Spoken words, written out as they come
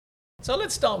So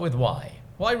let's start with why.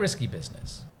 Why risky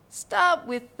business? Start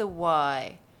with the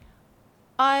why.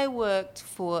 I worked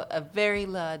for a very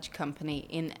large company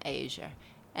in Asia,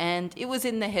 and it was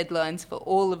in the headlines for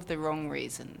all of the wrong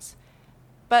reasons.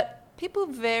 But people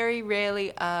very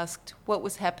rarely asked what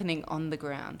was happening on the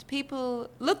ground.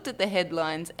 People looked at the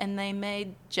headlines and they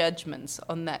made judgments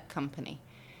on that company.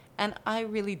 And I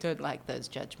really don't like those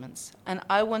judgments. And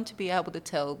I want to be able to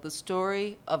tell the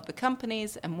story of the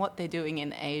companies and what they're doing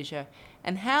in Asia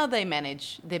and how they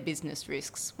manage their business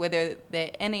risks, whether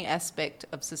they're any aspect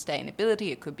of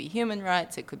sustainability. It could be human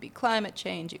rights, it could be climate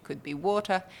change, it could be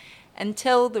water, and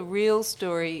tell the real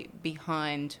story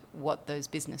behind what those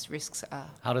business risks are.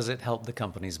 How does it help the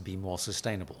companies be more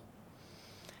sustainable?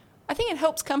 I think it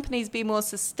helps companies be more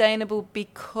sustainable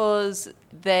because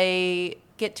they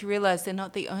get to realize they're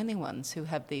not the only ones who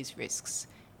have these risks,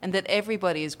 and that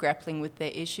everybody is grappling with their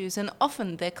issues, and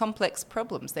often they're complex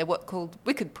problems. They're what called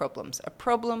wicked problems, a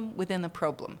problem within a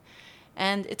problem.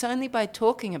 And it's only by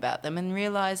talking about them and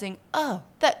realizing, oh,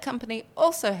 that company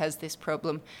also has this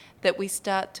problem, that we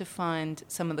start to find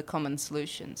some of the common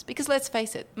solutions. Because let's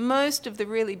face it, most of the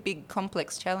really big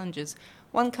complex challenges,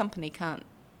 one company can't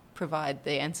provide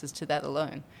the answers to that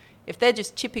alone. If they're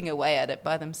just chipping away at it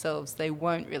by themselves, they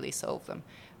won't really solve them.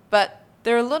 But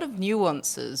there are a lot of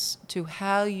nuances to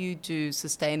how you do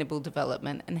sustainable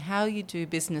development and how you do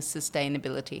business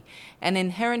sustainability. And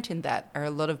inherent in that are a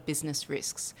lot of business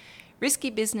risks. Risky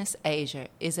Business Asia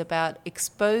is about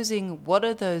exposing what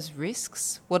are those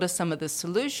risks, what are some of the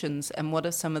solutions, and what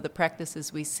are some of the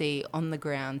practices we see on the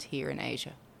ground here in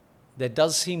Asia. There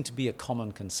does seem to be a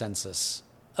common consensus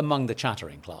among the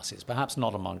chattering classes, perhaps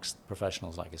not amongst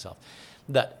professionals like yourself,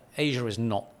 that Asia is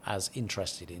not as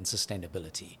interested in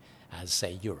sustainability as,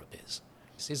 say, Europe is.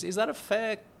 Is that a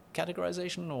fair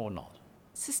categorization or not?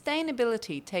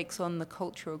 Sustainability takes on the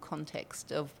cultural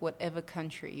context of whatever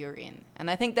country you're in. And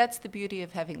I think that's the beauty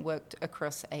of having worked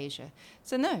across Asia.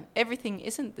 So no, everything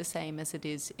isn't the same as it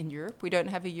is in Europe. We don't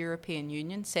have a European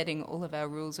Union setting all of our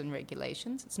rules and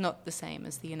regulations. It's not the same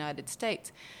as the United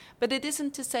States. But it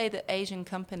isn't to say that Asian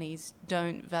companies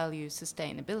don't value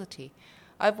sustainability.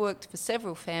 I've worked for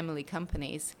several family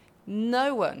companies.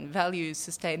 No one values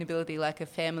sustainability like a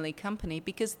family company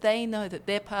because they know that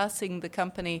they're passing the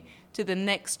company to the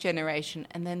next generation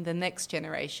and then the next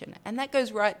generation. And that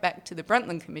goes right back to the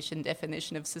Brundtland Commission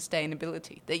definition of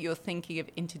sustainability, that you're thinking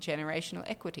of intergenerational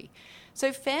equity.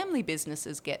 So family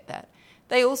businesses get that.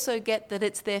 They also get that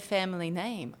it's their family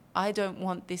name. I don't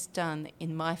want this done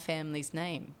in my family's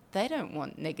name. They don't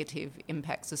want negative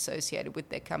impacts associated with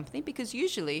their company because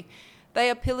usually they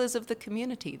are pillars of the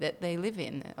community that they live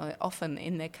in, often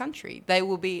in their country. They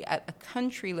will be at a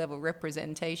country-level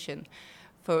representation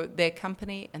for their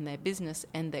company and their business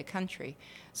and their country.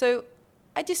 So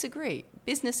I disagree.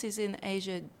 Businesses in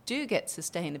Asia do get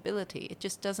sustainability. It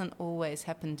just doesn't always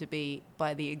happen to be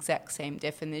by the exact same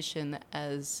definition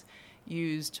as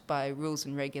used by rules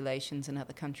and regulations in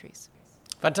other countries.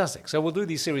 Fantastic. So we'll do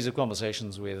these series of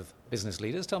conversations with business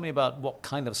leaders. Tell me about what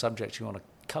kind of subjects you want to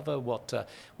cover, what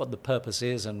the purpose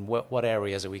is, and what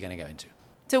areas are we going to go into?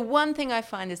 So one thing I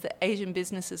find is that Asian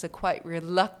businesses are quite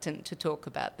reluctant to talk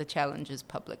about the challenges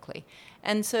publicly.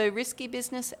 And so Risky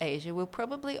Business Asia will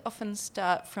probably often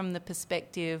start from the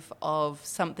perspective of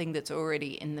something that's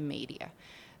already in the media.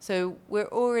 So we're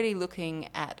already looking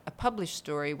at a published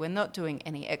story. We're not doing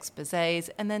any exposés,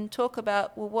 and then talk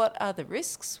about, well, what are the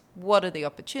risks? What are the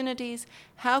opportunities?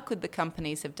 How could the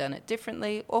companies have done it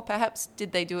differently? Or perhaps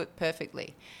did they do it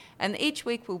perfectly? And each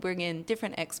week we'll bring in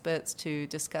different experts to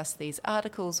discuss these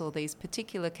articles or these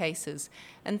particular cases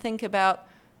and think about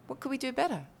what could we do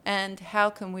better and how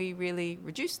can we really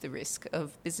reduce the risk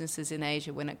of businesses in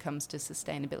Asia when it comes to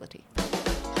sustainability.